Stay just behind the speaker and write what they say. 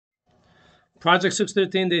Project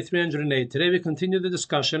 613, day 308. Today we continue the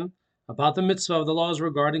discussion about the mitzvah of the laws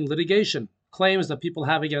regarding litigation, claims that people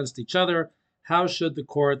have against each other. How should the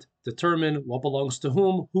court determine what belongs to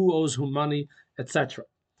whom, who owes whom money, etc.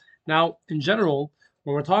 Now, in general,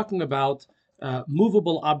 when we're talking about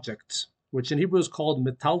movable objects, which in Hebrew is called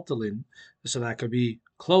metaltalin, so that could be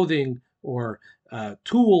clothing or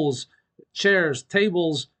tools, chairs,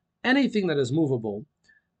 tables, anything that is movable,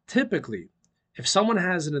 typically, if someone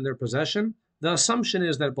has it in their possession, the assumption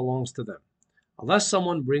is that it belongs to them. Unless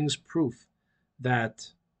someone brings proof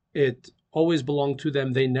that it always belonged to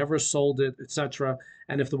them, they never sold it, etc.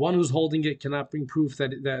 And if the one who's holding it cannot bring proof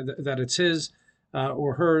that it's his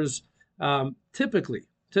or hers, typically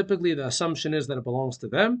the assumption is that it belongs to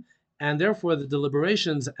them, and therefore the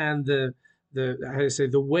deliberations and the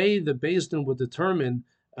way the Beis Din would determine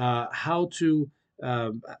how to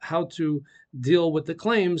deal with the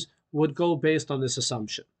claims would go based on this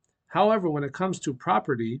assumption. However, when it comes to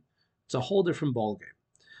property, it's a whole different ballgame.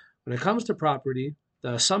 When it comes to property,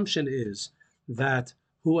 the assumption is that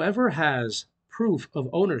whoever has proof of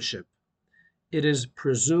ownership, it is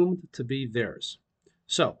presumed to be theirs.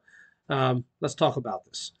 So, let's talk about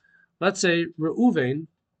this. Let's say Reuven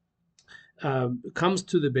comes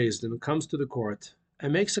to the Beis Din, comes to the court,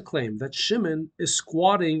 and makes a claim that Shimon is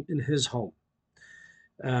squatting in his home.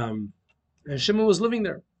 And Shimon was living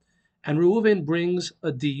there. And Reuven brings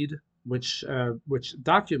a deed which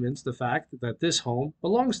documents the fact that this home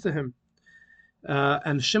belongs to him.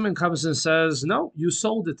 And Shimon comes and says, "No, you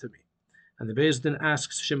sold it to me." And the Beis Din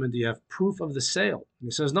asks Shimon, "Do you have proof of the sale?" And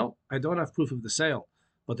he says, "No, I don't have proof of the sale.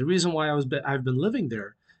 But the reason why I've been living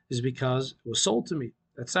there is because it was sold to me,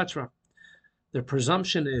 etc." The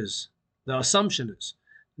assumption is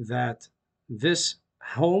that this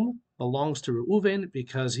home belongs to Reuven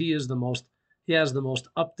because he has the most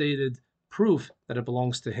updated proof that it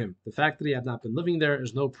belongs to him. The fact that he had not been living there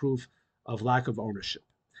is no proof of lack of ownership.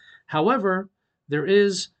 However, there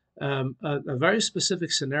is a very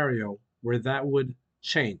specific scenario where that would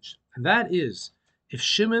change. And that is if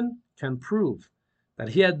Shimon can prove that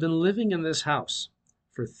he had been living in this house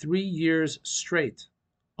for 3 years straight,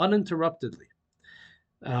 uninterruptedly.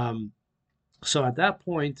 So at that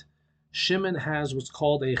point, Shimon has what's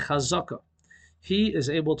called a chazaka. He is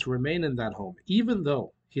able to remain in that home, even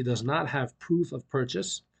though he does not have proof of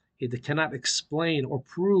purchase. He cannot explain or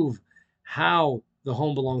prove how the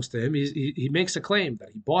home belongs to him. He makes a claim that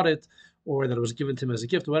he bought it or that it was given to him as a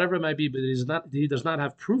gift, whatever it might be, but he does not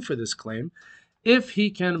have proof for this claim. If he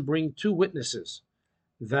can bring 2 witnesses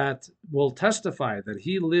that will testify that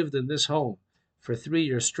he lived in this home for 3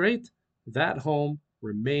 years straight, that home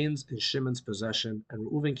remains in Shimon's possession, and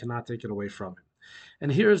Reuven cannot take it away from him.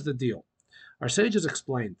 And here's the deal. Our sages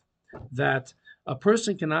explained that a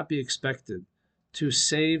person cannot be expected to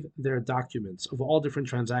save their documents of all different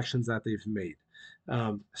transactions that they've made,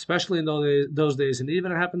 especially in those days, and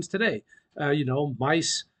even it happens today.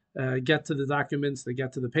 Mice get to the documents, they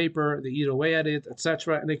get to the paper, they eat away at it,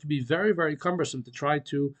 etc., and it can be very, very cumbersome to try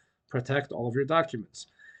to protect all of your documents.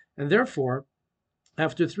 And therefore,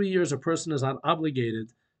 after 3 years, a person is not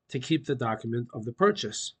obligated to keep the document of the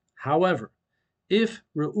purchase. However, if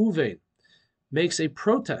Reuven makes a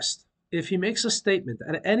protest, if he makes a statement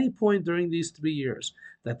at any point during these 3 years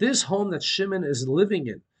that this home that Shimon is living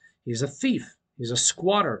in, he's a thief, he's a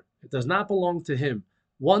squatter, it does not belong to him.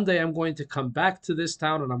 One day I'm going to come back to this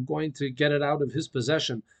town and I'm going to get it out of his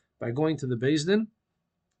possession by going to the Beis Din.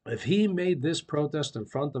 If he made this protest in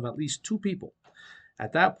front of at least 2 people,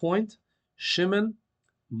 at that point, Shimon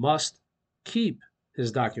must keep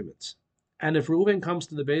his documents. And if Reuven comes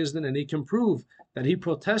to the Beis Din and he can prove that he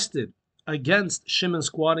protested against Shimon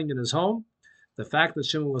squatting in his home, the fact that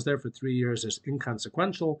Shimon was there for 3 years is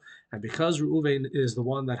inconsequential. And because Reuven is the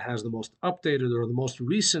one that has the most updated or the most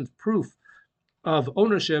recent proof of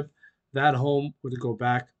ownership, that home would go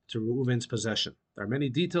back to Reuven's possession. There are many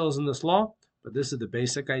details in this law, but this is the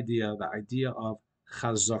basic idea, the idea of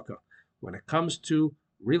chazaka. When it comes to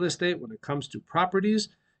real estate, when it comes to properties,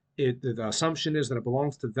 the assumption is that it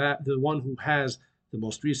belongs to the one who has the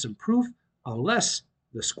most recent proof, unless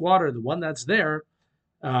the squatter, the one that's there,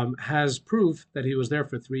 has proof that he was there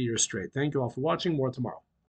for 3 years straight. Thank you all for watching. More tomorrow.